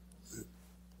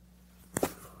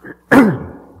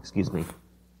Excuse me.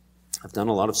 I've done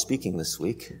a lot of speaking this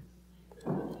week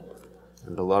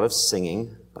and a lot of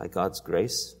singing by God's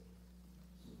grace.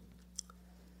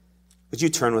 Would you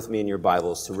turn with me in your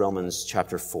Bibles to Romans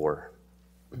chapter 4?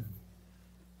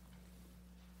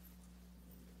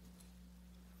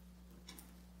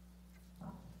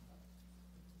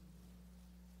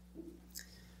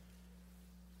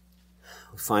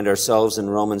 We find ourselves in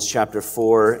Romans chapter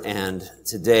 4, and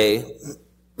today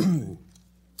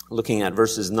looking at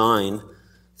verses 9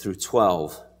 through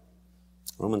 12.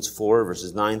 Romans 4,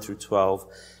 verses 9 through 12.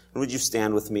 And would you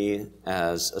stand with me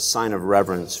as a sign of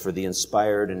reverence for the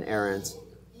inspired, inerrant,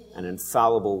 and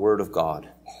infallible Word of God.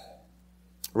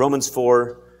 Romans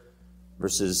 4,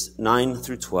 verses 9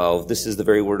 through 12. This is the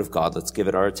very Word of God. Let's give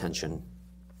it our attention.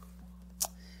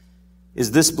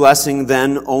 Is this blessing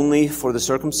then only for the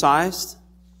circumcised,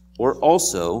 or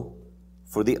also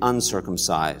for the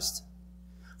uncircumcised?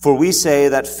 For we say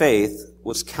that faith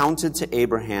was counted to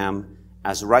Abraham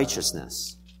as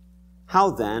righteousness. How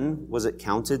then was it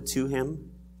counted to him?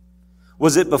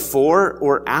 Was it before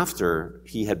or after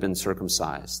he had been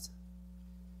circumcised?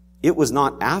 It was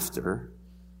not after,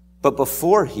 but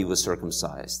before he was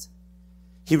circumcised.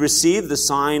 He received the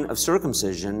sign of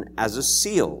circumcision as a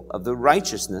seal of the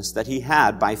righteousness that he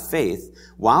had by faith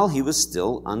while he was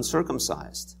still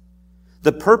uncircumcised.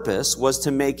 The purpose was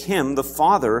to make him the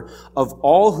father of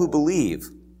all who believe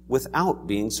without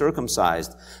being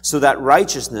circumcised, so that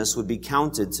righteousness would be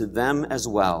counted to them as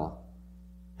well,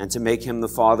 and to make him the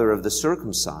father of the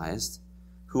circumcised,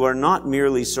 who are not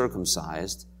merely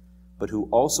circumcised, but who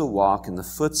also walk in the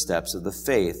footsteps of the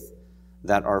faith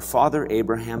that our father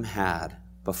Abraham had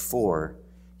before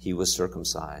he was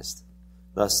circumcised.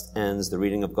 Thus ends the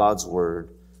reading of God's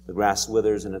word. The grass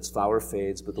withers and its flower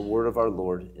fades, but the word of our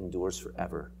Lord endures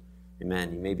forever.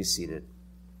 Amen. You may be seated.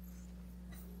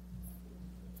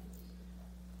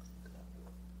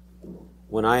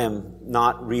 When I am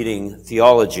not reading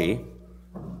theology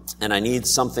and I need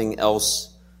something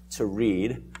else to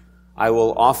read, I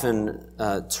will often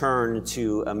turn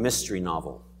to a mystery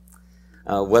novel.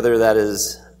 Whether that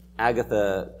is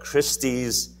Agatha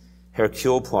Christie's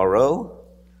Hercule Poirot,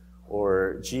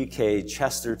 or G.K.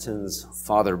 Chesterton's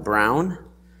Father Brown,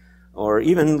 or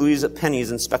even Louisa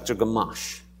Penny's Inspector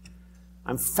Gamache.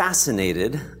 I'm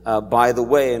fascinated by the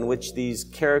way in which these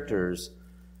characters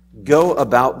go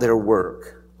about their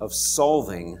work of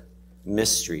solving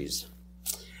mysteries.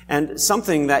 And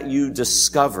something that you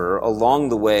discover along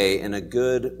the way in a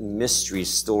good mystery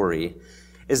story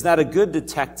is that a good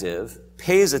detective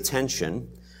pays attention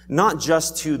not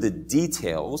just to the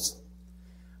details,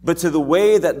 but to the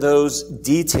way that those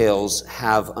details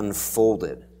have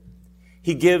unfolded.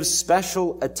 He gives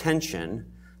special attention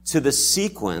to the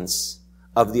sequence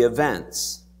of the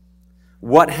events.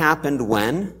 What happened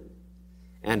when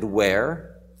and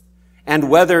where,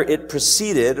 and whether it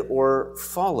preceded or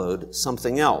followed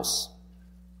something else.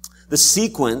 The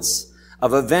sequence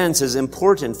of events is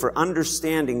important for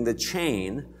understanding the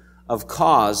chain of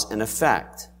cause and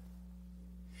effect.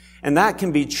 And that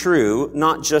can be true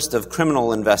not just of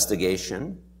criminal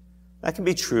investigation, that can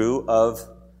be true of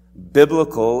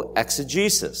biblical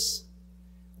exegesis,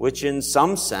 which in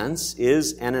some sense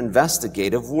is an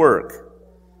investigative work.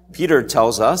 Peter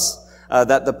tells us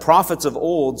that the prophets of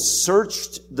old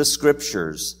searched the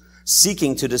scriptures,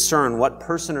 seeking to discern what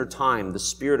person or time the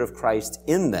Spirit of Christ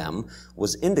in them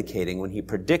was indicating when he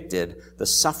predicted the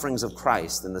sufferings of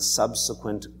Christ and the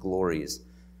subsequent glories.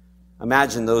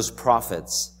 Imagine those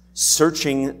prophets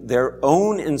searching their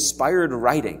own inspired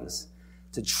writings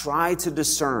to try to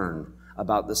discern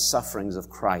about the sufferings of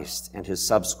Christ and his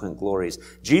subsequent glories.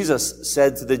 Jesus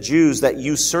said to the Jews that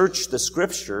you search the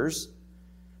scriptures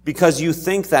because you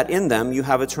think that in them you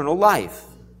have eternal life.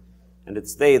 And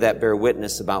it's they that bear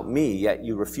witness about me, yet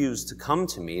you refuse to come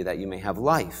to me that you may have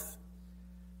life.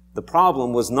 The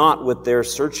problem was not with their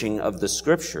searching of the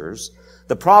scriptures.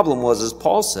 The problem was, as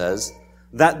Paul says,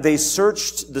 that they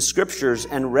searched the scriptures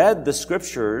and read the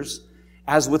scriptures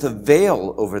as with a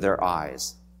veil over their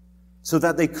eyes, so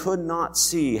that they could not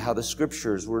see how the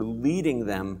scriptures were leading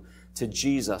them to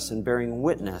Jesus and bearing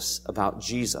witness about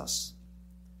Jesus.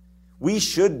 We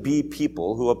should be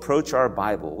people who approach our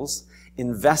Bibles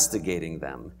investigating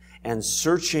them and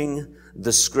searching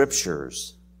the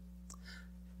scriptures.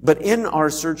 But in our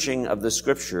searching of the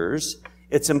scriptures,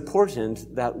 it's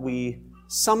important that we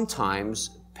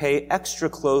sometimes pay extra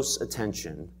close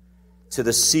attention to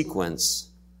the sequence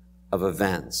of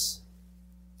events,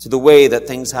 to the way that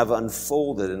things have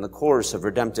unfolded in the course of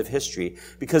redemptive history,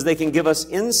 because they can give us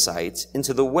insight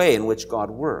into the way in which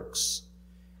God works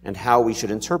and how we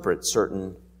should interpret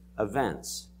certain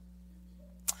events.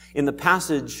 In the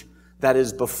passage that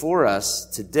is before us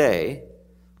today,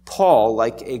 Paul,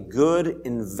 like a good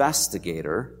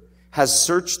investigator, has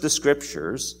searched the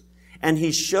Scriptures, and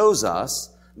he shows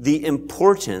us the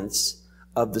importance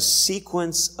of the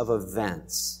sequence of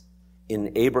events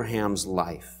in Abraham's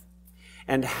life,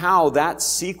 and how that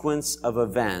sequence of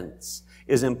events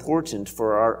is important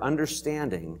for our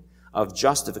understanding of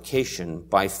justification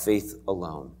by faith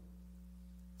alone.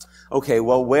 Okay,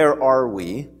 well, where are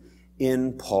we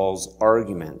in Paul's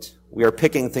argument? We are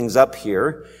picking things up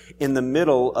here in the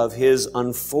middle of his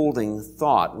unfolding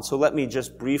thought. And so let me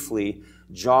just briefly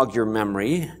jog your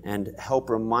memory and help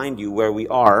remind you where we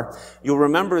are. You'll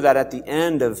remember that at the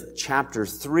end of chapter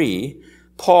 3,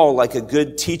 Paul, like a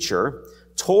good teacher,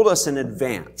 told us in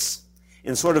advance,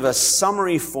 in sort of a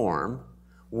summary form,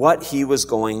 what he was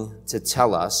going to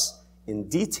tell us in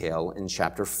detail in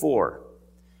chapter 4.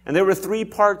 And there were 3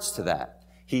 parts to that.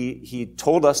 He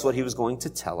told us what he was going to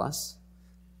tell us.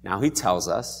 Now he tells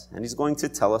us, and he's going to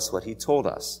tell us what he told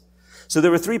us. So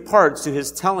there were 3 parts to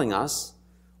his telling us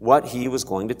what he was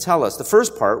going to tell us. The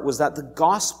first part was that the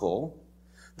gospel,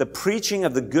 the preaching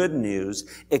of the good news,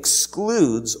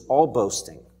 excludes all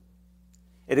boasting.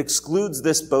 It excludes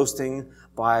this boasting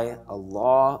by a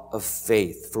law of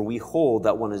faith, for we hold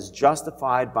that one is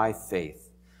justified by faith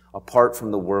apart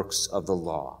from the works of the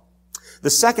law.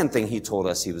 The second thing he told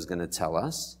us he was going to tell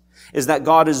us is that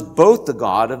God is both the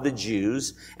God of the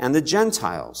Jews and the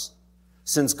Gentiles.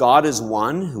 Since God is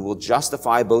one who will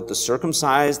justify both the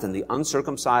circumcised and the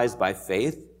uncircumcised by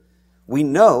faith, we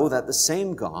know that the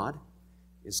same God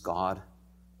is God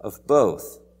of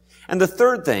both. And the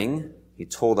third thing he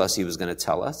told us he was going to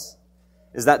tell us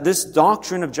is that this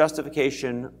doctrine of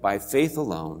justification by faith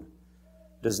alone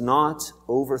does not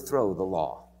overthrow the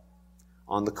law.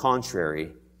 On the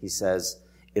contrary, he says,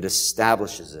 it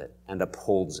establishes it and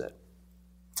upholds it.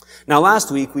 Now,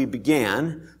 last week we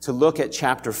began to look at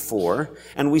chapter 4,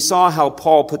 and we saw how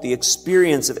Paul put the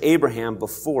experience of Abraham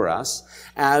before us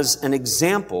as an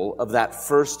example of that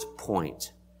first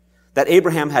point, that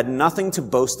Abraham had nothing to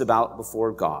boast about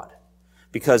before God,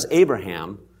 because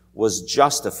Abraham was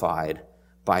justified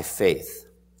by faith.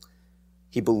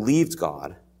 He believed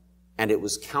God, and it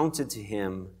was counted to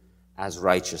him as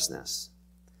righteousness.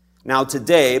 Now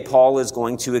today, Paul is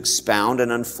going to expound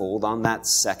and unfold on that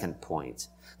second point,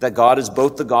 that God is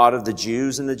both the God of the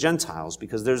Jews and the Gentiles,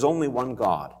 because there's only one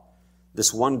God.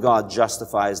 This one God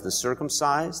justifies the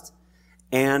circumcised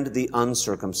and the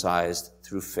uncircumcised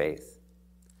through faith.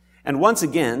 And once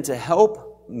again, to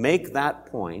help make that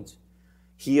point,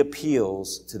 he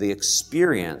appeals to the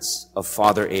experience of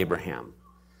Father Abraham,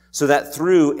 so that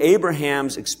through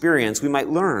Abraham's experience, we might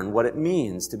learn what it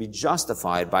means to be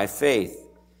justified by faith.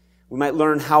 We might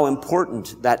learn how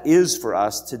important that is for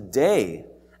us today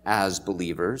as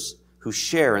believers who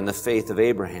share in the faith of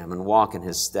Abraham and walk in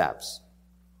his steps.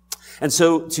 And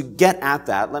so to get at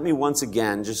that, let me once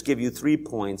again just give you 3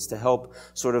 points to help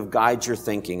sort of guide your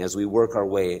thinking as we work our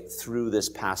way through this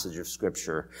passage of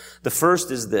Scripture. The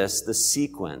first is this, the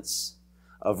sequence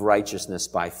of righteousness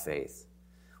by faith.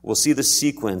 We'll see the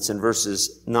sequence in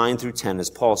verses 9 through 10 as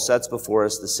Paul sets before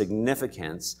us the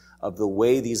significance of the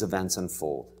way these events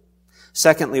unfold.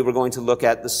 Secondly, we're going to look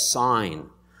at the sign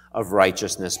of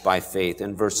righteousness by faith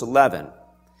in verse 11,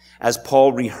 as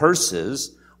Paul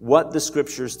rehearses what the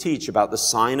Scriptures teach about the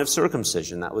sign of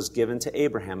circumcision that was given to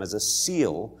Abraham as a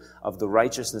seal of the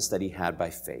righteousness that he had by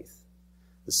faith.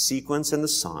 The sequence and the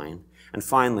sign. And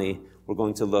finally, we're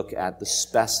going to look at the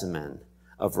specimen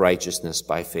of righteousness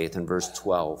by faith in verse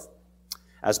 12,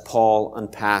 as Paul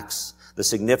unpacks the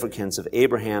significance of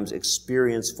Abraham's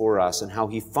experience for us and how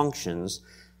he functions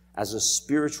as a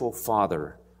spiritual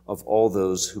father of all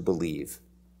those who believe.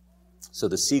 So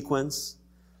the sequence,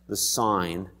 the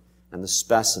sign, and the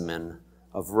specimen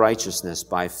of righteousness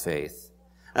by faith.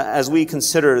 As we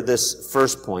consider this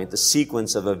first point, the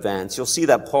sequence of events, you'll see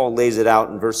that Paul lays it out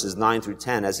in verses 9 through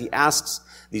 10 as he asks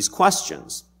these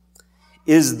questions.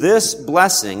 Is this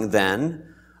blessing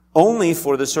then only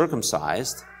for the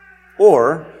circumcised,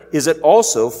 or is it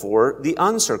also for the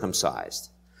uncircumcised?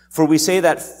 For we say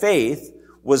that faith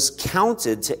was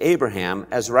counted to Abraham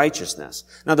as righteousness.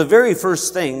 Now, the very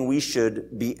first thing we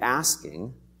should be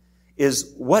asking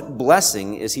is, what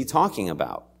blessing is he talking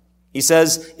about? He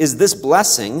says, is this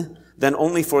blessing then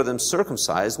only for them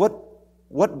circumcised?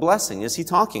 What blessing is he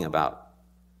talking about?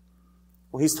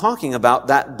 Well, he's talking about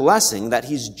that blessing that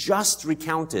he's just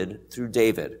recounted through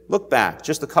David. Look back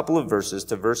just a couple of verses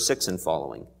to verse 6 and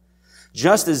following.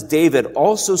 Just as David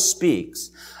also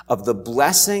speaks of the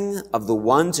blessing of the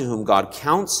one to whom God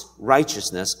counts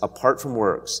righteousness apart from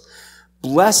works.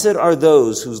 Blessed are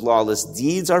those whose lawless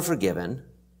deeds are forgiven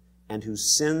and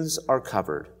whose sins are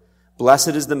covered. Blessed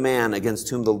is the man against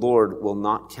whom the Lord will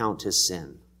not count his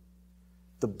sin.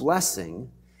 The blessing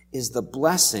is the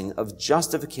blessing of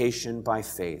justification by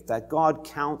faith, that God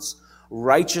counts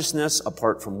righteousness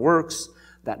apart from works,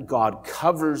 that God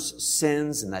covers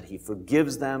sins and that he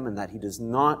forgives them and that he does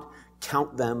not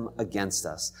count them against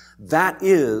us. That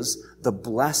is the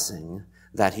blessing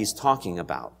that he's talking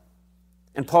about.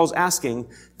 And Paul's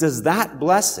asking, does that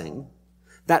blessing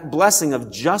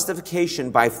of justification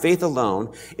by faith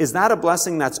alone, is that a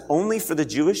blessing that's only for the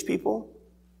Jewish people?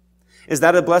 Is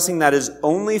that a blessing that is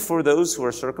only for those who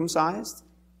are circumcised?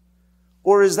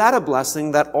 Or is that a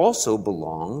blessing that also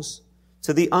belongs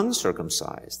to the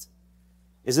uncircumcised?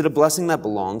 Is it a blessing that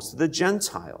belongs to the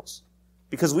Gentiles?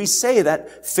 Because we say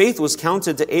that faith was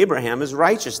counted to Abraham as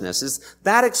righteousness. Is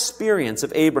that experience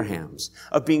of Abraham's,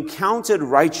 of being counted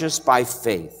righteous by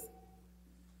faith,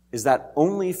 is that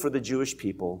only for the Jewish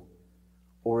people,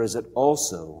 or is it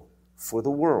also for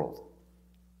the world?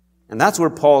 And that's where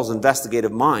Paul's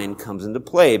investigative mind comes into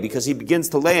play, because he begins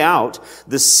to lay out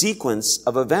the sequence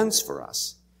of events for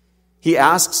us. He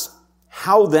asks,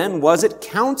 how then was it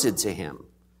counted to him?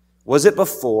 Was it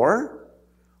before,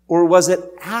 or was it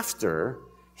after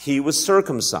he was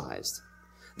circumcised?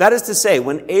 That is to say,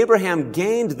 when Abraham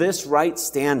gained this right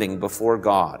standing before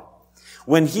God,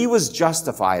 when he was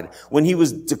justified, when he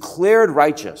was declared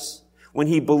righteous, when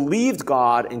he believed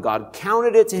God and God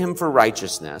counted it to him for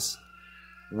righteousness,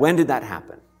 when did that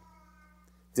happen?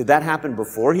 Did that happen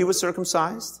before he was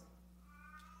circumcised?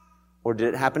 Or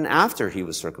did it happen after he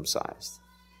was circumcised?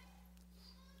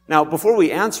 Now, before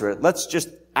we answer it, let's just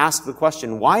ask the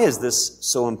question, why is this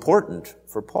so important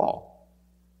for Paul?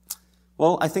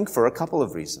 Well, I think for a couple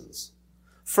of reasons.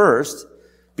 First,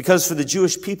 because for the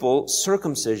Jewish people,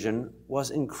 circumcision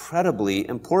was incredibly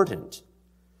important.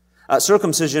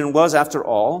 Circumcision was, after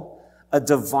all, a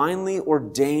divinely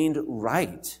ordained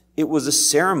rite. It was a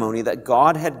ceremony that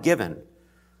God had given,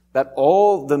 that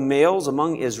all the males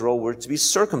among Israel were to be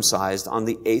circumcised on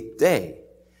the 8th day.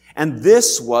 And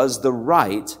this was the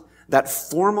rite that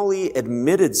formally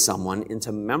admitted someone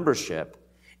into membership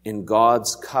in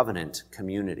God's covenant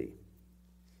community.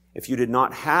 If you did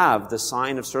not have the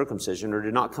sign of circumcision or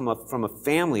did not come up from a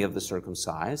family of the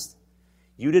circumcised,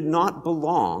 you did not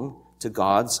belong to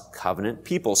God's covenant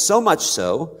people. So much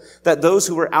so that those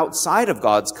who were outside of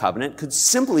God's covenant could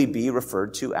simply be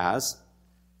referred to as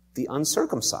the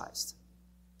uncircumcised.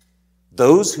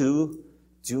 Those who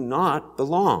do not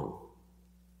belong.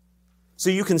 So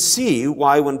you can see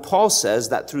why when Paul says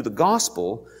that through the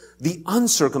gospel, the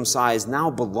uncircumcised now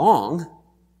belong,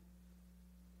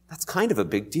 that's kind of a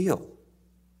big deal.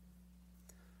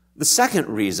 The second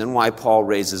reason why Paul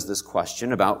raises this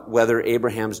question about whether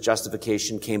Abraham's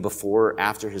justification came before or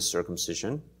after his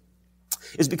circumcision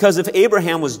is because if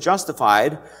Abraham was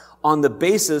justified on the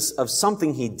basis of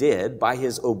something he did by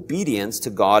his obedience to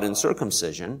God in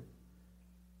circumcision,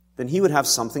 then he would have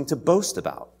something to boast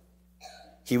about.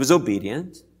 He was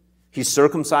obedient, he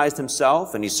circumcised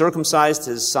himself, and he circumcised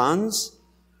his sons,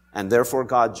 and therefore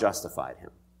God justified him.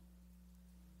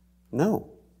 No,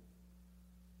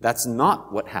 that's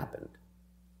not what happened.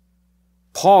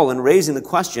 Paul, in raising the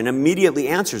question, immediately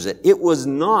answers it. It was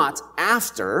not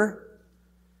after,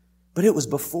 but it was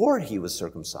before he was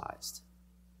circumcised.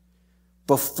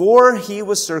 Before he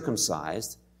was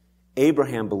circumcised,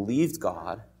 Abraham believed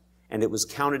God, and it was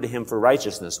counted to him for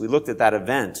righteousness. We looked at that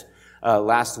event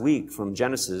last week from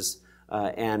Genesis,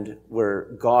 and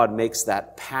where God makes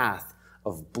that path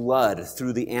of blood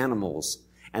through the animals,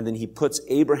 and then he puts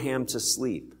Abraham to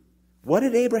sleep. What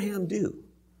did Abraham do?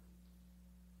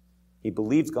 He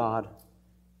believed God,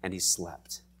 and he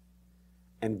slept.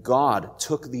 And God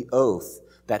took the oath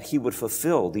that he would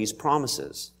fulfill these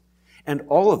promises. And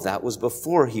all of that was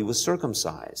before he was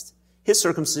circumcised. His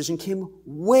circumcision came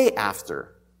way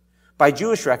after. By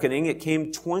Jewish reckoning, it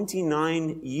came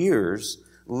 29 years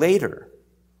later.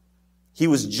 He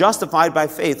was justified by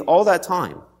faith all that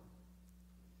time.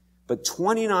 But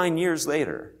 29 years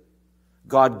later,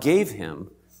 God gave him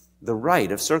the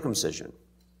rite of circumcision.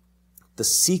 The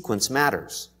sequence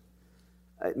matters.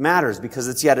 It matters because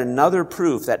it's yet another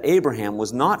proof that Abraham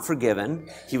was not forgiven.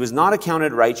 He was not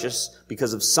accounted righteous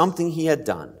because of something he had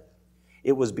done.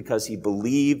 It was because he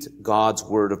believed God's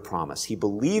word of promise. He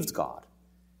believed God,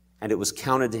 and it was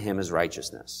counted to him as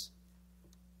righteousness.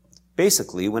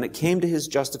 Basically, when it came to his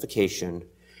justification,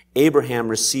 Abraham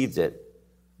received it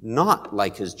not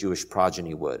like his Jewish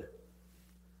progeny would,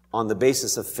 on the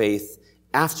basis of faith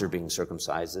after being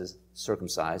circumcised.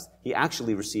 He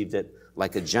actually received it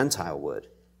like a Gentile would,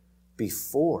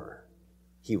 before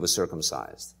he was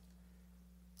circumcised.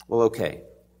 Well, okay.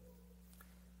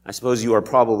 I suppose you are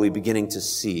probably beginning to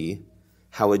see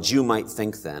how a Jew might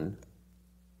think then,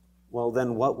 well,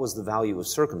 then what was the value of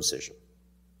circumcision?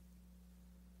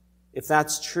 If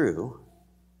that's true,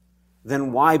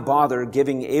 then why bother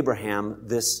giving Abraham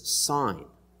this sign?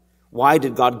 Why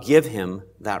did God give him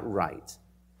that right?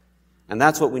 And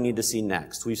that's what we need to see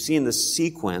next. We've seen the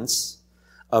sequence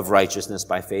of righteousness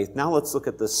by faith. Now let's look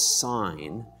at the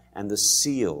sign and the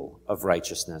seal of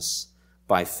righteousness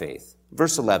by faith.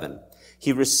 Verse 11,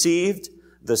 he received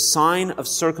the sign of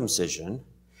circumcision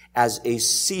as a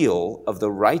seal of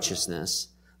the righteousness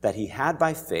that he had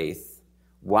by faith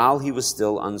while he was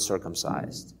still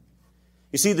uncircumcised.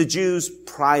 You see, the Jews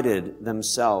prided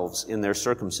themselves in their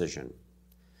circumcision.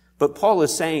 But Paul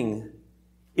is saying,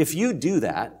 if you do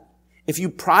that, if you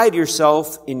pride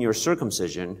yourself in your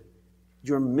circumcision,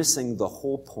 you're missing the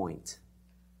whole point.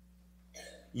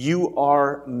 You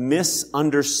are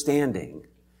misunderstanding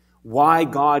why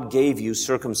God gave you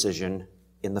circumcision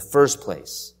in the first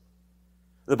place.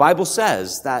 The Bible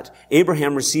says that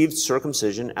Abraham received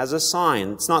circumcision as a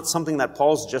sign. It's not something that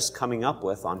Paul's just coming up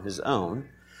with on his own.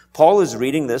 Paul is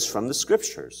reading this from the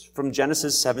Scriptures, from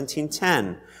Genesis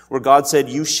 17:10, where God said,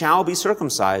 "You shall be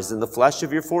circumcised in the flesh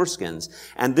of your foreskins,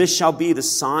 and this shall be the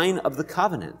sign of the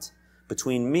covenant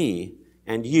between me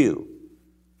and you."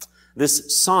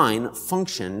 This sign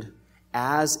functioned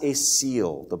as a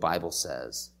seal, the Bible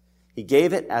says. He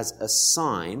gave it as a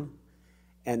sign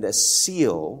and a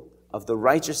seal of the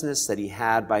righteousness that he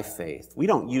had by faith. We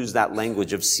don't use that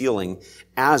language of sealing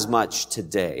as much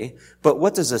today, but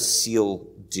what does a seal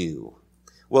do?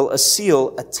 Well, a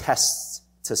seal attests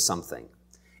to something.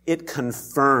 It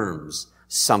confirms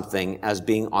something as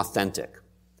being authentic.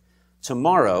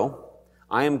 Tomorrow,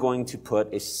 I am going to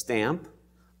put a stamp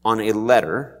on a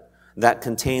letter that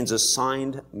contains a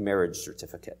signed marriage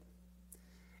certificate.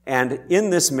 And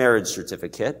in this marriage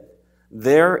certificate,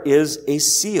 there is a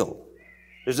seal.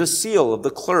 There's a seal of the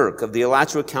clerk of the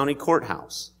Alachua County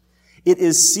Courthouse. It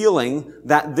is sealing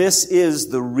that this is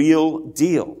the real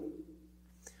deal.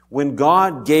 When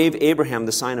God gave Abraham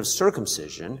the sign of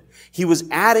circumcision, he was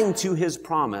adding to his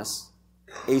promise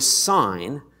a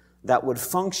sign that would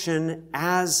function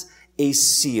as a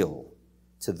seal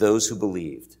to those who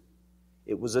believed.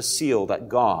 It was a seal that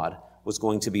God was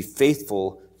going to be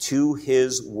faithful to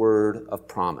his word of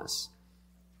promise.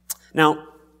 Now,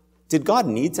 did God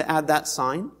need to add that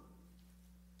sign?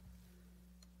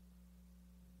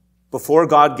 Before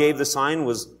God gave the sign,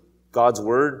 was God's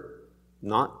word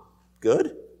not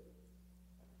good?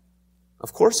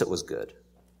 Of course it was good.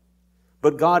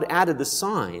 But God added the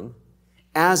sign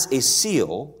as a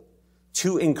seal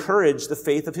to encourage the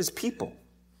faith of his people.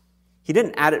 He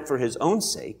didn't add it for his own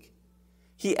sake.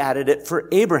 He added it for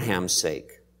Abraham's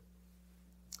sake.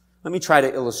 Let me try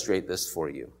to illustrate this for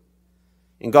you.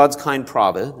 In God's kind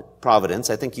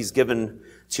providence, I think he's given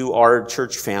to our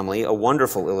church family a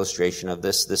wonderful illustration of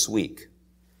this week.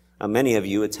 Many of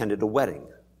you attended a wedding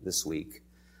this week,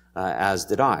 as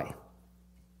did I.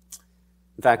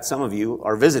 In fact, some of you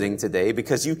are visiting today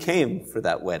because you came for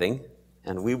that wedding,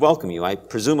 and we welcome you.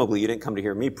 Presumably you didn't come to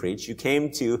hear me preach. You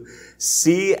came to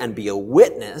see and be a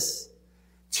witness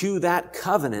to that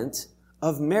covenant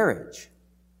of marriage.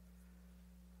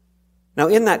 Now,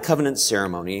 in that covenant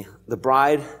ceremony, the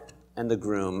bride and the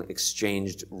groom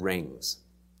exchanged rings.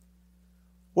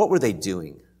 What were they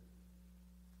doing?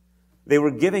 They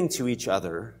were giving to each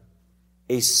other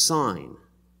a sign,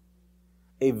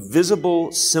 a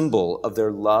visible symbol of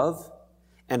their love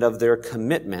and of their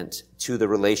commitment to the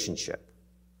relationship.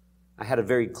 I had a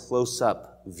very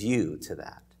close-up view to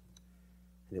that,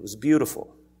 and it was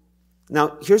beautiful.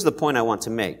 Now, here's the point I want to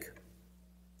make.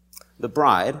 The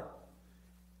bride,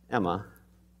 Emma,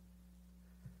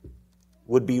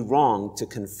 would be wrong to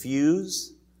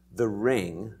confuse the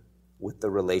ring with the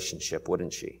relationship,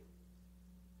 wouldn't she?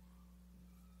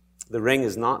 The ring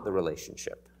is not the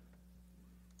relationship.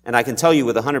 And I can tell you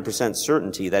with 100%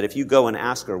 certainty that if you go and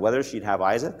ask her whether she'd have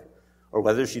Isaac or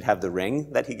whether she'd have the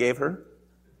ring that he gave her,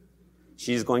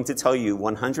 she's going to tell you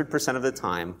 100% of the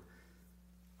time,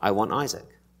 I want Isaac.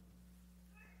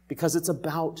 Because it's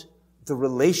about the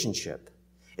relationship.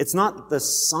 It's not the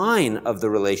sign of the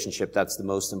relationship that's the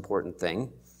most important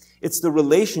thing. It's the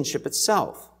relationship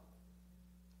itself.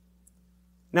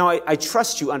 Now, I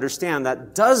trust you understand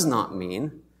that does not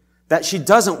mean that she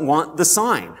doesn't want the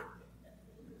sign.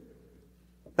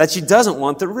 That she doesn't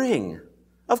want the ring.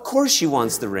 Of course she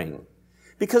wants the ring.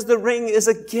 Because the ring is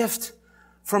a gift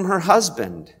from her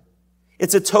husband.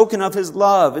 It's a token of his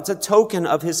love. It's a token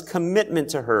of his commitment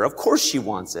to her. Of course she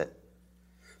wants it.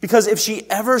 Because if she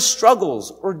ever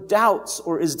struggles or doubts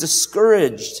or is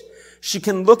discouraged, she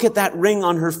can look at that ring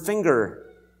on her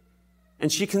finger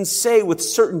And she can say with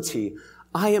certainty,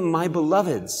 I am my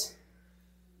beloved's,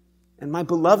 and my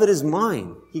beloved is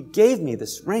mine. He gave me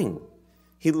this ring.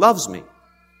 He loves me.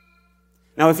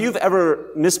 Now, if you've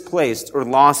ever misplaced or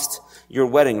lost your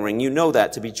wedding ring, you know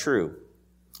that to be true.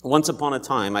 Once upon a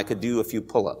time, I could do a few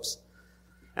pull-ups.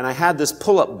 And I had this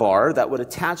pull-up bar that would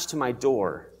attach to my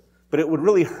door, but it would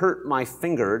really hurt my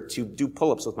finger to do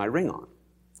pull-ups with my ring on.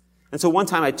 And so one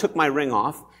time I took my ring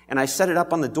off and I set it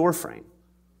up on the door frame.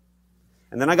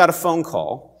 And then I got a phone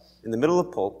call in the middle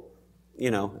of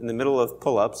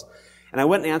pull-ups, and I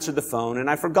went and answered the phone and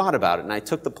I forgot about it, and I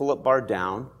took the pull-up bar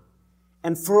down,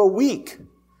 and for a week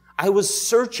I was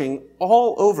searching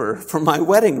all over for my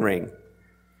wedding ring.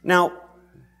 Now,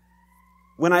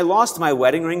 when I lost my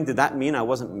wedding ring, did that mean I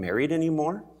wasn't married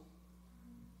anymore?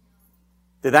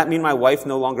 Did that mean my wife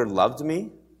no longer loved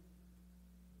me?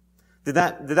 Did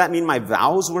that mean my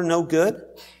vows were no good?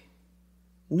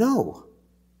 No.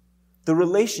 The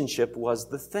relationship was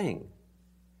the thing.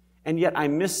 And yet I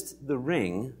missed the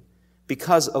ring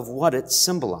because of what it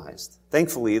symbolized.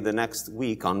 Thankfully, the next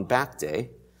week on back day,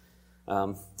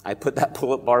 I put that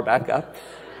pull-up bar back up,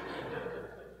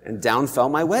 and down fell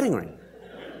my wedding ring.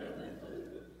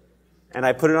 And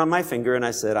I put it on my finger and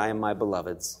I said, I am my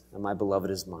beloved's, and my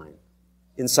beloved is mine.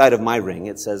 Inside of my ring,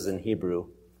 it says in Hebrew,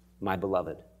 my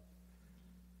beloved.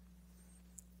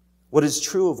 What is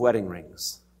true of wedding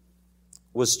rings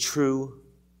was true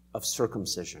of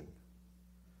circumcision.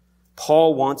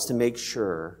 Paul wants to make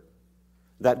sure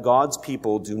that God's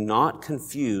people do not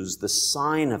confuse the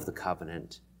sign of the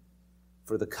covenant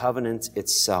for the covenant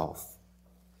itself.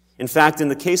 In fact, in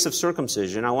the case of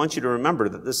circumcision, I want you to remember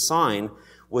that this sign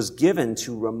was given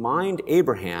to remind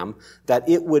Abraham that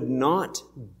it would not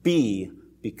be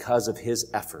because of his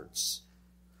efforts.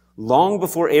 Long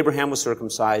before Abraham was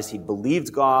circumcised, he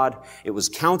believed God. It was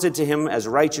counted to him as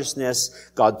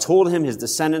righteousness. God told him his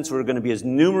descendants were going to be as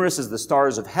numerous as the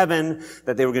stars of heaven,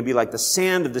 that they were going to be like the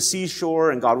sand of the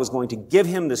seashore, and God was going to give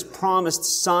him this promised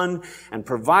son and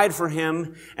provide for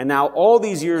him. And now, all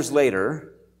these years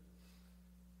later,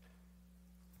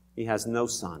 he has no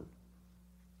son.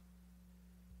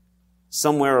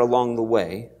 Somewhere along the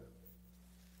way,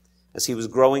 as he was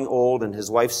growing old and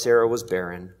his wife Sarah was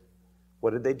barren,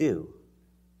 what did they do?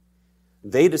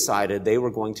 They decided they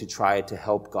were going to try to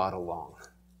help God along.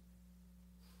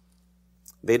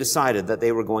 They decided that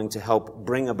they were going to help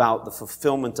bring about the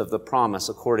fulfillment of the promise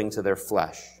according to their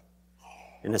flesh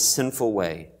in a sinful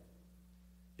way.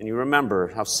 And you remember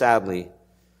how sadly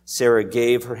Sarah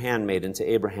gave her handmaid into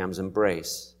Abraham's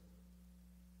embrace.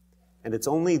 And it's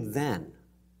only then,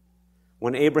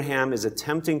 when Abraham is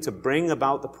attempting to bring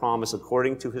about the promise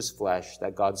according to his flesh,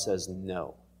 that God says,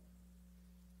 no.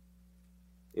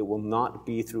 It will not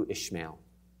be through Ishmael.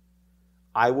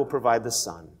 I will provide the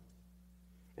son.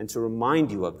 And to remind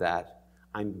you of that,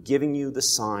 I'm giving you the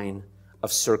sign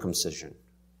of circumcision.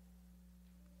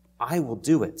 I will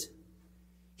do it.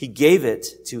 He gave it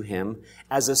to him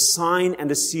as a sign and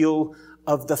a seal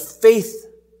of the faith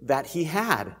that he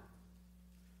had.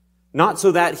 Not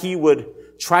so that he would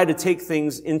try to take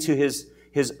things into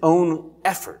his own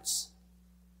efforts,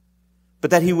 but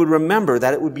that he would remember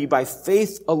that it would be by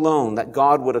faith alone that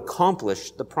God would accomplish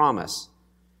the promise.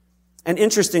 And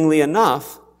interestingly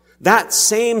enough, that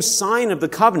same sign of the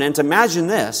covenant, imagine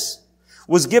this,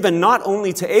 was given not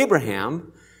only to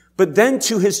Abraham, but then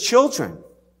to his children.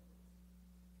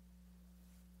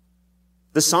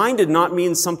 The sign did not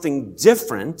mean something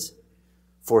different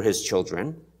for his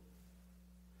children.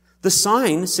 The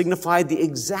sign signified the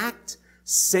exact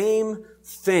same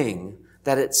thing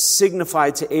that it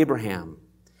signified to Abraham.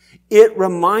 It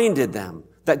reminded them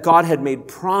that God had made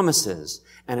promises,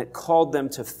 and it called them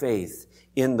to faith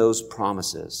in those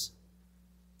promises.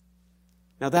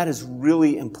 Now that is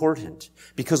really important,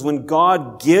 because when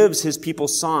God gives his people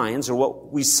signs, or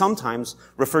what we sometimes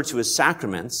refer to as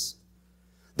sacraments,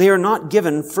 they are not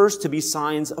given first to be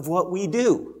signs of what we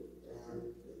do.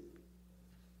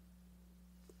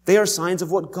 They are signs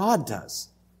of what God does.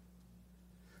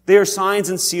 They are signs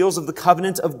and seals of the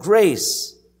covenant of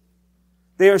grace.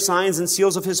 They are signs and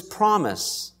seals of his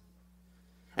promise.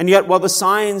 And yet, while the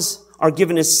signs are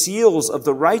given as seals of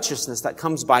the righteousness that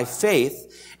comes by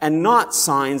faith, and not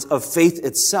signs of faith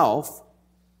itself,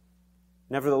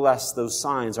 nevertheless, those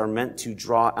signs are meant to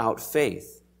draw out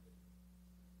faith.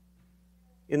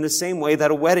 In the same way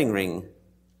that a wedding ring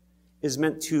is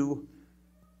meant to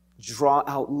draw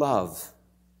out love.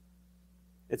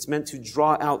 It's meant to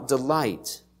draw out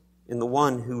delight in the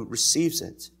one who receives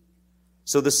it.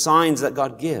 So the signs that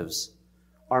God gives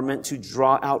are meant to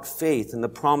draw out faith in the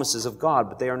promises of God,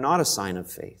 but they are not a sign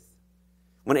of faith.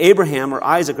 When Abraham or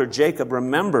Isaac or Jacob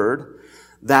remembered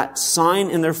that sign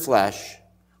in their flesh,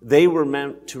 they were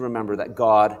meant to remember that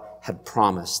God had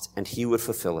promised and he would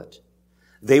fulfill it.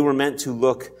 They were meant to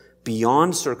look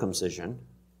beyond circumcision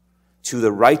to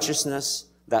the righteousness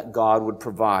that God would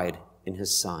provide in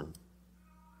his Son.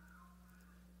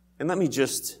 And let me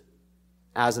just,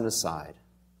 as an aside,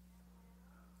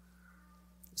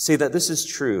 say that this is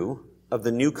true of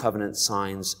the new covenant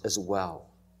signs as well.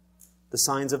 The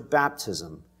signs of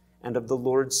baptism and of the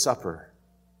Lord's Supper.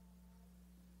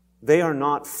 They are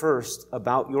not first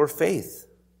about your faith.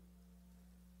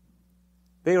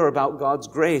 They are about God's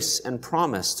grace and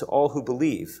promise to all who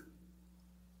believe.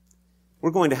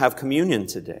 We're going to have communion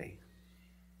today.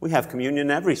 We have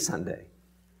communion every Sunday.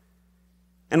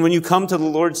 And when you come to the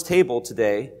Lord's table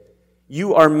today,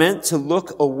 you are meant to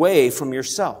look away from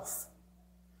yourself.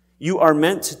 You are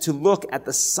meant to look at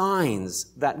the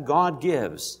signs that God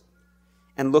gives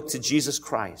and look to Jesus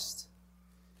Christ.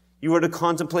 You are to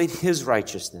contemplate his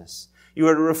righteousness. You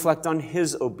are to reflect on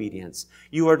his obedience.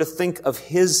 You are to think of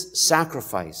his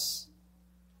sacrifice.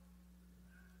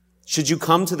 Should you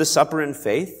come to the supper in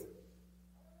faith?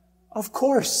 Of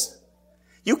course.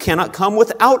 You cannot come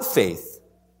without faith.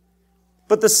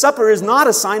 But the supper is not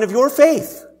a sign of your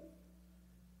faith.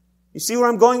 You see where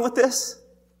I'm going with this?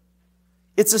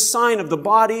 It's a sign of the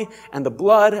body and the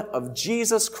blood of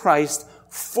Jesus Christ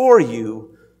for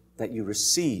you that you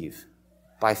receive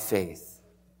by faith.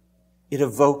 It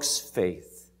evokes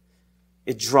faith.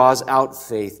 It draws out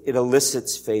faith. It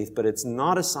elicits faith, but it's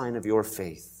not a sign of your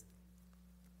faith.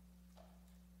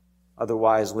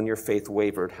 Otherwise, when your faith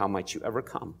wavered, how might you ever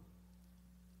come?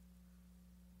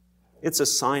 It's a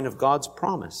sign of God's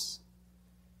promise.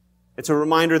 It's a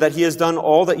reminder that he has done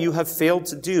all that you have failed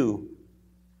to do,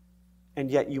 and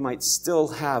yet you might still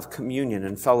have communion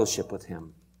and fellowship with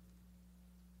him.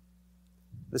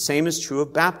 The same is true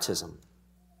of baptism.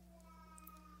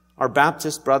 Our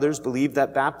Baptist brothers believe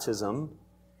that baptism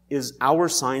is our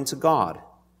sign to God,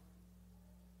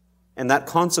 and that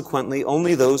consequently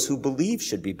only those who believe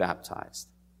should be baptized.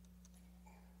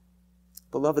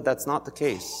 Beloved, that's not the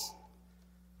case.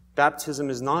 Baptism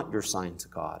is not your sign to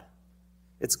God.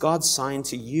 It's God's sign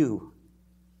to you.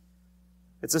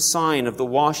 It's a sign of the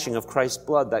washing of Christ's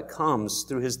blood that comes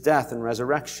through his death and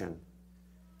resurrection.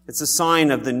 It's a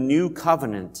sign of the new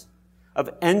covenant, of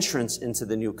entrance into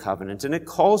the new covenant, and it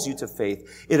calls you to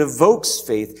faith. It evokes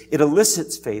faith. It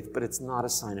elicits faith, but it's not a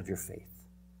sign of your faith.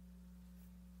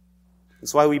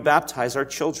 That's why we baptize our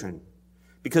children.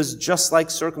 Because just like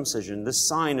circumcision, this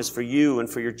sign is for you and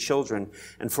for your children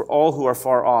and for all who are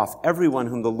far off, everyone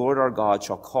whom the Lord our God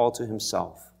shall call to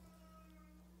himself.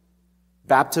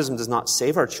 Baptism does not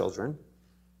save our children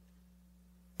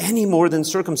any more than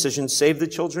circumcision saved the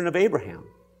children of Abraham.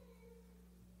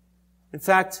 In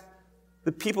fact,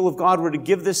 the people of God were to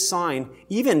give this sign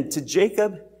even to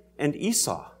Jacob and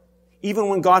Esau. Even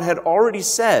when God had already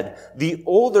said, the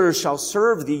older shall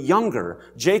serve the younger.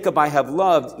 Jacob I have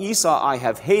loved, Esau I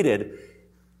have hated.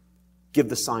 Give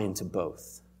the sign to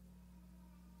both.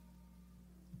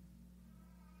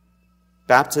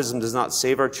 Baptism does not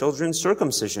save our children.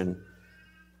 Circumcision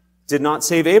did not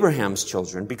save Abraham's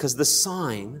children, because the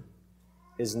sign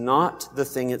is not the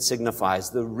thing it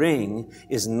signifies. The ring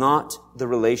is not the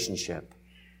relationship,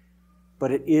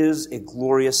 but it is a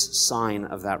glorious sign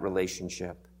of that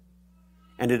relationship.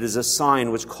 And it is a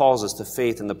sign which calls us to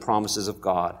faith in the promises of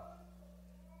God.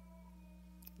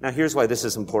 Now, here's why this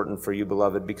is important for you,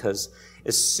 beloved, because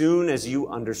as soon as you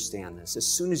understand this, as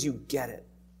soon as you get it,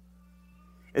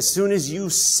 as soon as you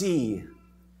see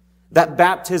that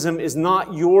baptism is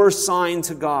not your sign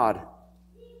to God,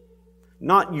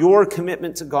 not your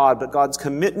commitment to God, but God's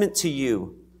commitment to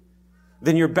you,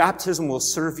 then your baptism will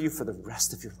serve you for the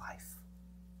rest of your life.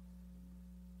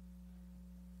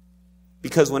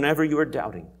 Because whenever you are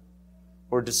doubting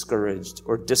or discouraged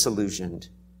or disillusioned,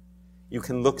 you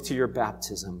can look to your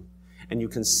baptism and you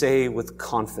can say with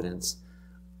confidence,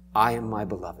 I am my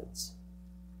beloved's,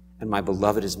 and my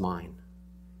beloved is mine.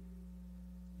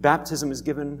 Baptism is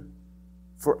given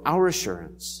for our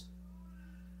assurance.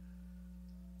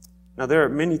 Now, there are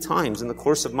many times in the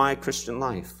course of my Christian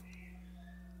life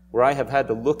where I have had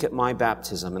to look at my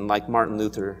baptism and, like Martin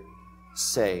Luther,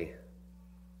 say,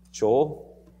 Joel,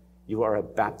 you are a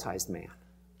baptized man.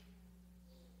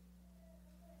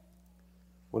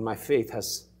 When my faith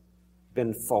has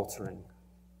been faltering,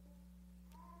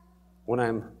 when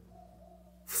I'm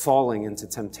falling into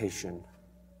temptation,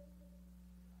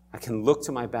 I can look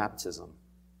to my baptism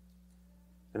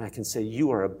and I can say,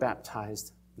 you are a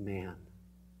baptized man.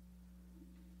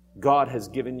 God has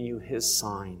given you his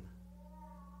sign.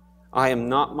 I am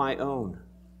not my own.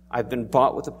 I've been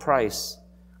bought with a price.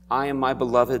 I am my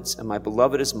beloved's, and my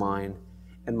beloved is mine,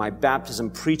 and my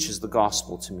baptism preaches the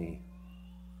gospel to me.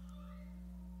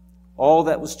 All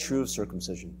that was true of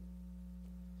circumcision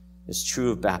is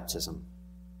true of baptism.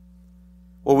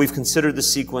 Well, we've considered the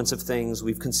sequence of things.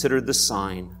 We've considered the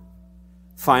sign.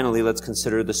 Finally, let's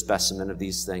consider the specimen of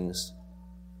these things.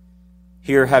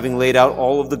 Here, having laid out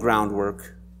all of the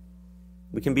groundwork,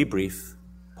 we can be brief.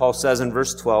 Paul says in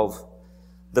verse 12,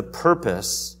 the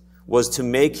purpose was to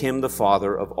make him the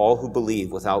father of all who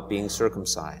believe without being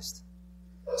circumcised,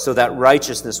 so that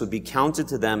righteousness would be counted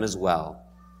to them as well,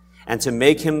 and to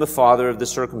make him the father of the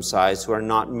circumcised who are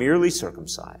not merely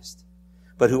circumcised,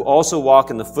 but who also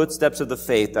walk in the footsteps of the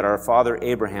faith that our father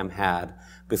Abraham had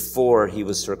before he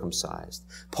was circumcised.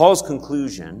 Paul's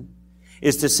conclusion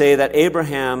is to say that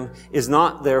Abraham is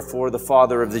not therefore the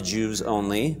father of the Jews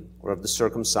only, or of the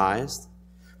circumcised,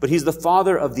 but he's the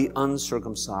father of the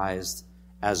uncircumcised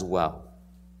as well.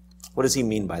 What does he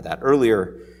mean by that?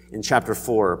 Earlier in chapter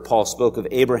 4, Paul spoke of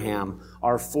Abraham,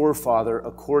 our forefather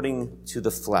according to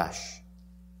the flesh.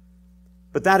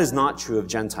 But that is not true of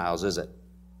Gentiles, is it?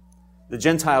 The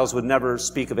Gentiles would never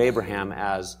speak of Abraham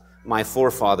as my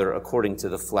forefather according to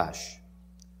the flesh.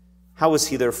 How was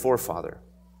he their forefather?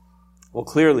 Well,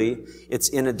 clearly, it's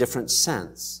in a different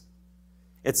sense.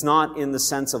 It's not in the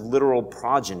sense of literal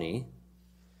progeny,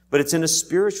 but it's in a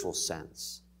spiritual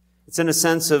sense. It's in a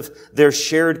sense of their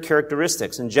shared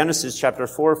characteristics. In Genesis chapter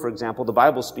 4, for example, the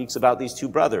Bible speaks about these two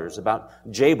brothers, about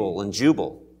Jabal and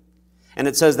Jubal. And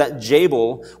it says that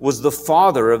Jabal was the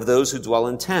father of those who dwell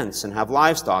in tents and have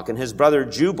livestock. And his brother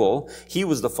Jubal, he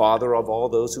was the father of all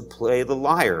those who play the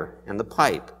lyre and the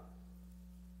pipe.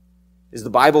 Is the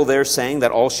Bible there saying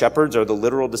that all shepherds are the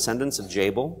literal descendants of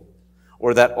Jabal?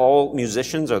 Or that all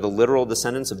musicians are the literal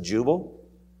descendants of Jubal?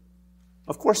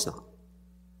 Of course not.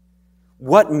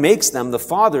 What makes them the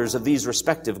fathers of these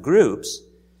respective groups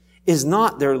is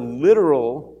not their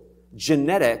literal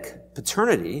genetic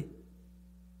paternity,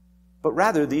 but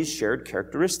rather these shared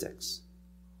characteristics.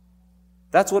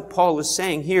 That's what Paul is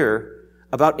saying here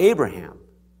about Abraham.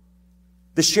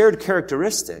 The shared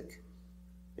characteristic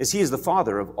is he is the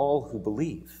father of all who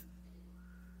believe.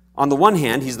 On the one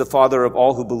hand, he's the father of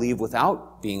all who believe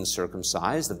without being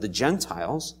circumcised, of the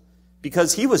Gentiles,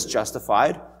 because he was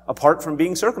justified apart from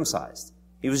being circumcised.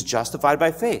 He was justified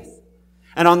by faith.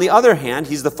 And on the other hand,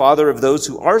 he's the father of those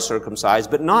who are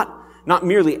circumcised, but not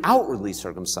merely outwardly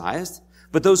circumcised,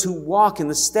 but those who walk in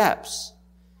the steps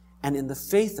and in the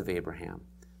faith of Abraham,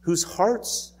 whose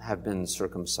hearts have been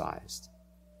circumcised.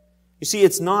 You see,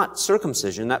 it's not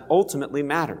circumcision that ultimately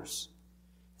matters.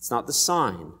 It's not the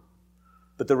sign,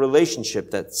 but the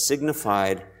relationship that's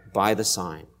signified by the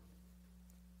sign.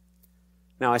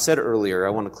 Now, I said earlier, I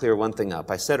want to clear one thing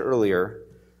up. I said earlier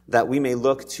that we may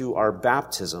look to our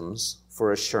baptisms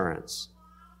for assurance.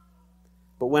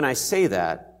 But when I say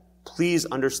that, please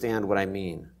understand what I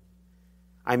mean.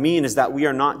 I mean is that we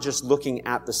are not just looking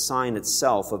at the sign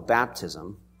itself of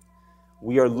baptism.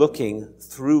 We are looking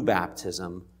through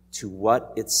baptism to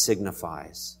what it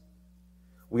signifies.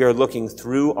 We are looking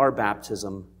through our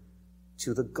baptism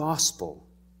to the gospel.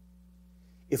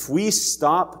 If we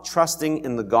stop trusting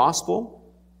in the gospel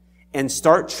and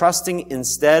start trusting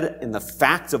instead in the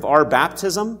fact of our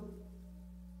baptism,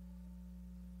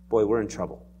 boy, we're in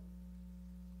trouble.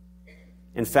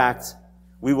 In fact,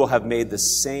 we will have made the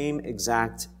same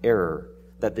exact error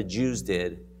that the Jews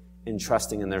did in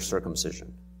trusting in their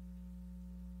circumcision.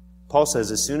 Paul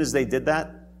says as soon as they did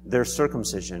that, their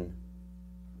circumcision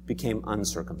became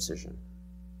uncircumcision.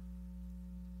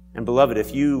 And beloved,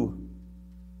 if you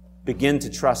begin to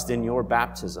trust in your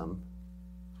baptism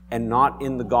and not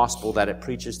in the gospel that it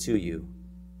preaches to you,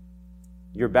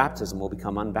 your baptism will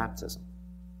become unbaptism.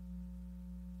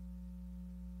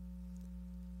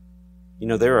 You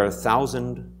know, there are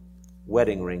 1,000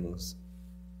 wedding rings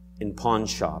in pawn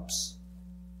shops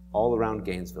all around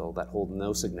Gainesville that hold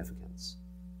no significance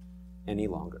any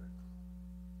longer.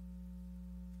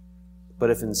 But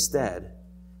if instead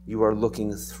you are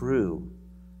looking through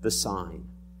the sign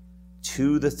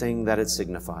to the thing that it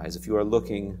signifies, if you are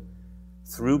looking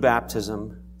through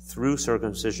baptism, through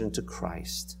circumcision to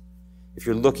Christ, if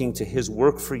you're looking to his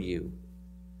work for you,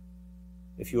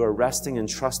 if you are resting and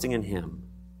trusting in him,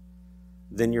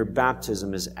 then your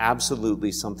baptism is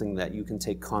absolutely something that you can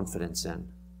take confidence in,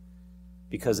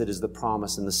 because it is the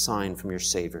promise and the sign from your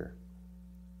Savior.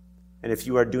 And if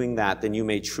you are doing that, then you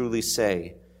may truly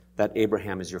say that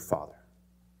Abraham is your father,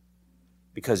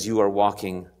 because you are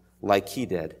walking like he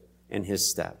did in his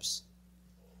steps.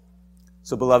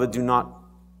 So, beloved, do not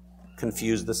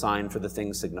confuse the sign for the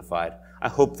thing signified. I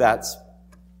hope that's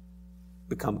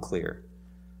become clear.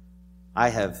 I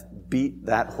have beat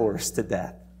that horse to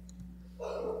death.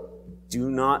 Do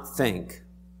not think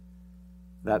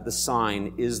that the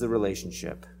sign is the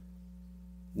relationship.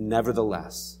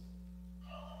 Nevertheless,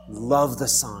 love the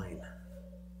sign.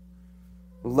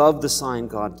 Love the sign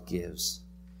God gives.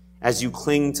 As you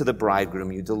cling to the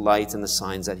bridegroom, you delight in the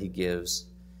signs that he gives.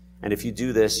 And if you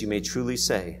do this, you may truly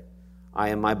say, I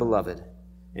am my beloved,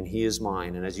 and he is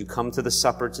mine. And as you come to the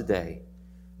supper today,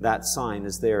 that sign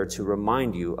is there to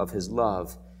remind you of his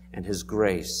love and his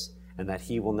grace, and that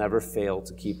he will never fail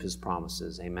to keep his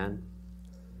promises. Amen?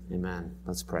 Amen.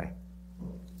 Let's pray.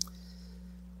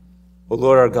 Oh,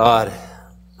 Lord our God,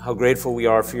 how grateful we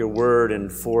are for your word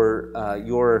and for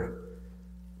your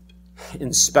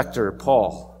inspector,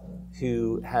 Paul,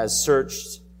 who has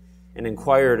searched and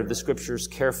inquired of the Scriptures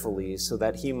carefully so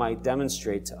that he might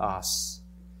demonstrate to us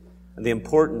the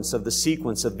importance of the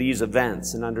sequence of these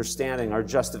events and understanding our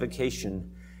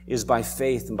justification is by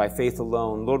faith and by faith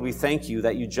alone. Lord, we thank you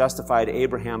that you justified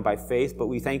Abraham by faith, but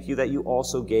we thank you that you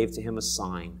also gave to him a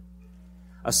sign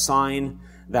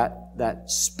that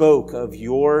spoke of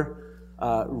your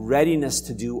readiness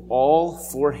to do all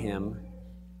for him,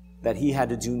 that he had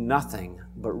to do nothing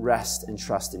but rest and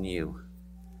trust in you.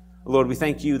 Lord, we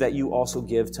thank you that you also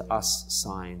give to us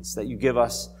signs, that you give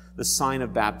us the sign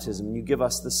of baptism, you give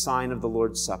us the sign of the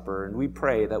Lord's Supper, and we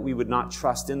pray that we would not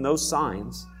trust in those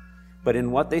signs, but in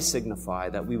what they signify,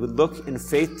 that we would look in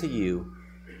faith to you,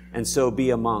 and so be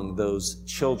among those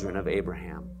children of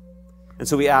Abraham. And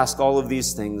so we ask all of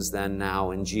these things then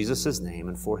now in Jesus' name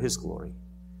and for his glory.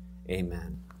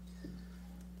 Amen.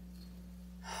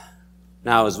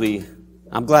 Now,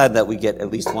 I'm glad that we get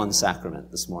at least one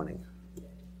sacrament this morning.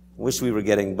 Wish we were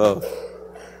getting both.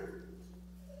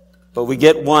 But we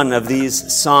get one of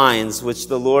these signs which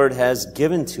the Lord has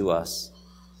given to us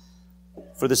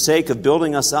for the sake of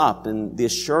building us up in the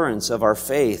assurance of our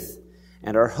faith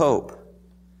and our hope.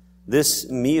 This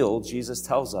meal, Jesus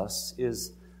tells us,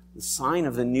 is the sign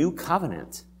of the new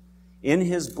covenant in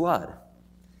his blood.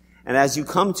 And as you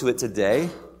come to it today,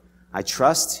 I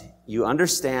trust you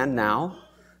understand now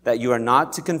that you are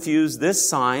not to confuse this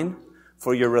sign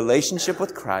for your relationship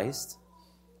with Christ,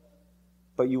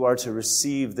 but you are to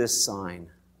receive this sign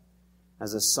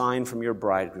as a sign from your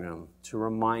bridegroom to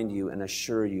remind you and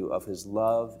assure you of his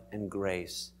love and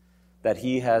grace, that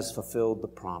he has fulfilled the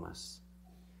promise.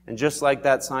 And just like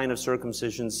that sign of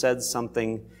circumcision said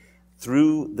something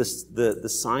through the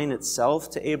sign itself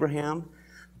to Abraham,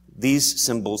 these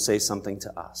symbols say something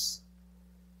to us.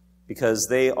 Because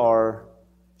they are,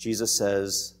 Jesus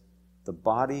says, the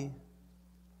body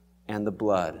and the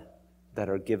blood that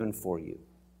are given for you.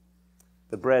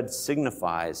 The bread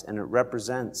signifies and it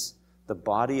represents the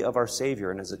body of our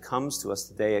Savior. And as it comes to us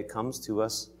today, it comes to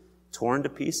us torn to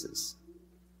pieces.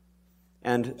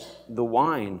 And the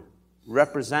wine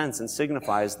represents and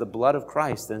signifies the blood of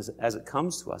Christ. And as it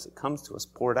comes to us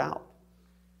poured out.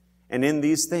 And in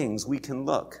these things, we can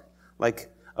look like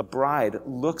a bride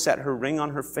looks at her ring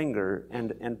on her finger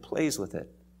and plays with it.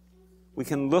 We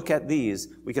can look at these,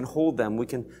 we can hold them, we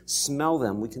can smell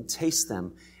them, we can taste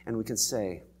them, and we can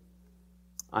say,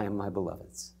 I am my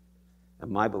beloved's, and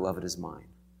my beloved is mine.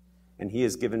 And he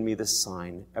has given me this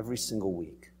sign every single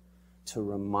week to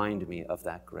remind me of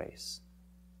that grace.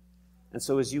 And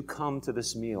so as you come to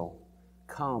this meal,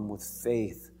 come with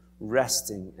faith,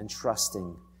 resting and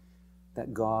trusting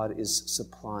that God is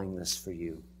supplying this for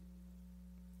you.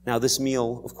 Now, this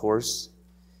meal, of course,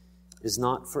 is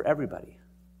not for everybody.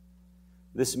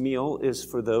 This meal is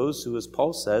for those who, as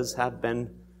Paul says, have been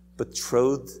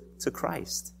betrothed to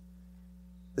Christ.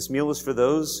 This meal is for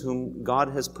those whom God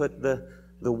has put the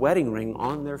wedding ring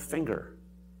on their finger,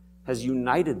 has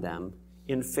united them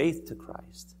in faith to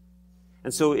Christ.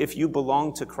 And so if you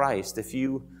belong to Christ, if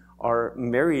you are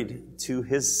married to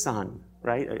his Son,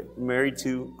 right? Married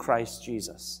to Christ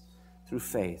Jesus through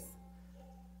faith,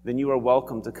 then you are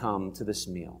welcome to come to this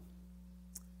meal.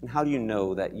 And how do you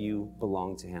know that you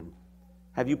belong to him?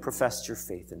 Have you professed your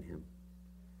faith in him?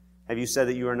 Have you said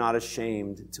that you are not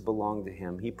ashamed to belong to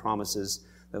him? He promises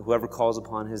that whoever calls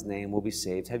upon his name will be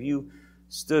saved. Have you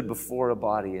stood before a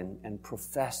body and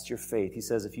professed your faith? He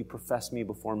says, if you profess me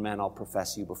before men, I'll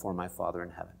profess you before my Father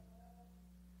in heaven.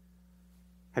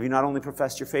 Have you not only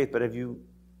professed your faith, but have you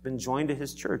been joined to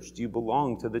his church? Do you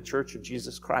belong to the church of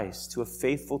Jesus Christ, to a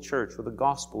faithful church where the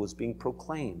gospel is being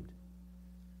proclaimed?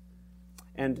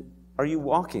 And are you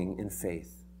walking in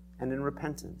faith and in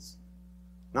repentance?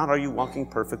 Not are you walking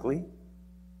perfectly,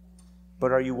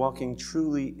 but are you walking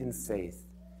truly in faith,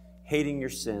 hating your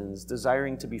sins,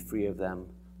 desiring to be free of them,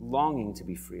 longing to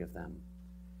be free of them,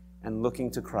 and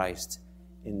looking to Christ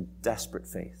in desperate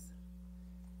faith?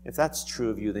 If that's true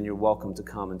of you, then you're welcome to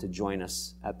come and to join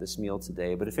us at this meal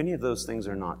today. But if any of those things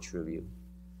are not true of you,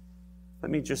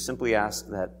 let me just simply ask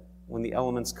that when the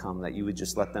elements come, that you would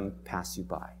just let them pass you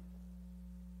by.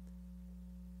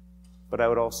 But I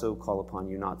would also call upon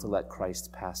you not to let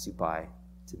Christ pass you by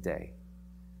today.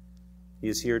 He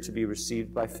is here to be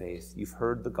received by faith. You've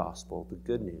heard the gospel, the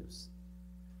good news.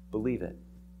 Believe it.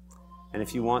 And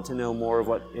if you want to know more of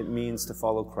what it means to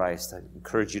follow Christ, I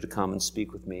encourage you to come and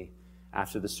speak with me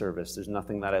after the service. There's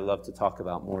nothing that I love to talk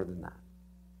about more than that.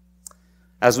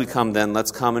 As we come then,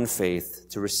 let's come in faith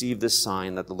to receive this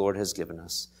sign that the Lord has given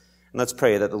us. And let's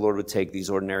pray that the Lord would take these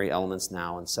ordinary elements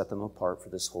now and set them apart for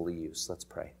this holy use. Let's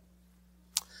pray.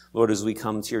 Lord, as we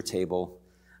come to your table,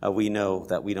 we know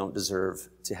that we don't deserve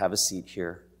to have a seat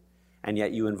here, and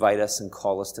yet you invite us and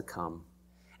call us to come.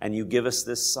 And you give us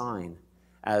this sign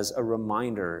as a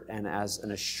reminder and as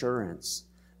an assurance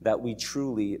that we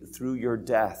truly, through your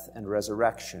death and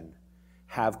resurrection,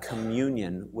 have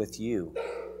communion with you.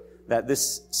 That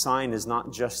this sign is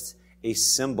not just a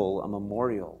symbol, a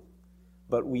memorial,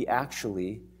 but we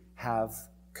actually have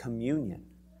communion.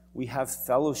 We have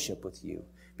fellowship with you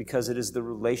because it is the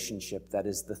relationship that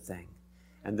is the thing.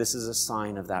 And this is a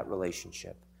sign of that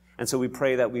relationship. And so we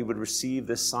pray that we would receive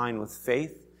this sign with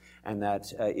faith and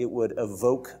that it would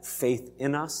evoke faith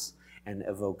in us and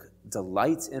evoke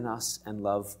delight in us and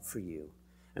love for you.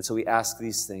 And so we ask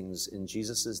these things in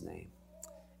Jesus' name.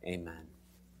 Amen.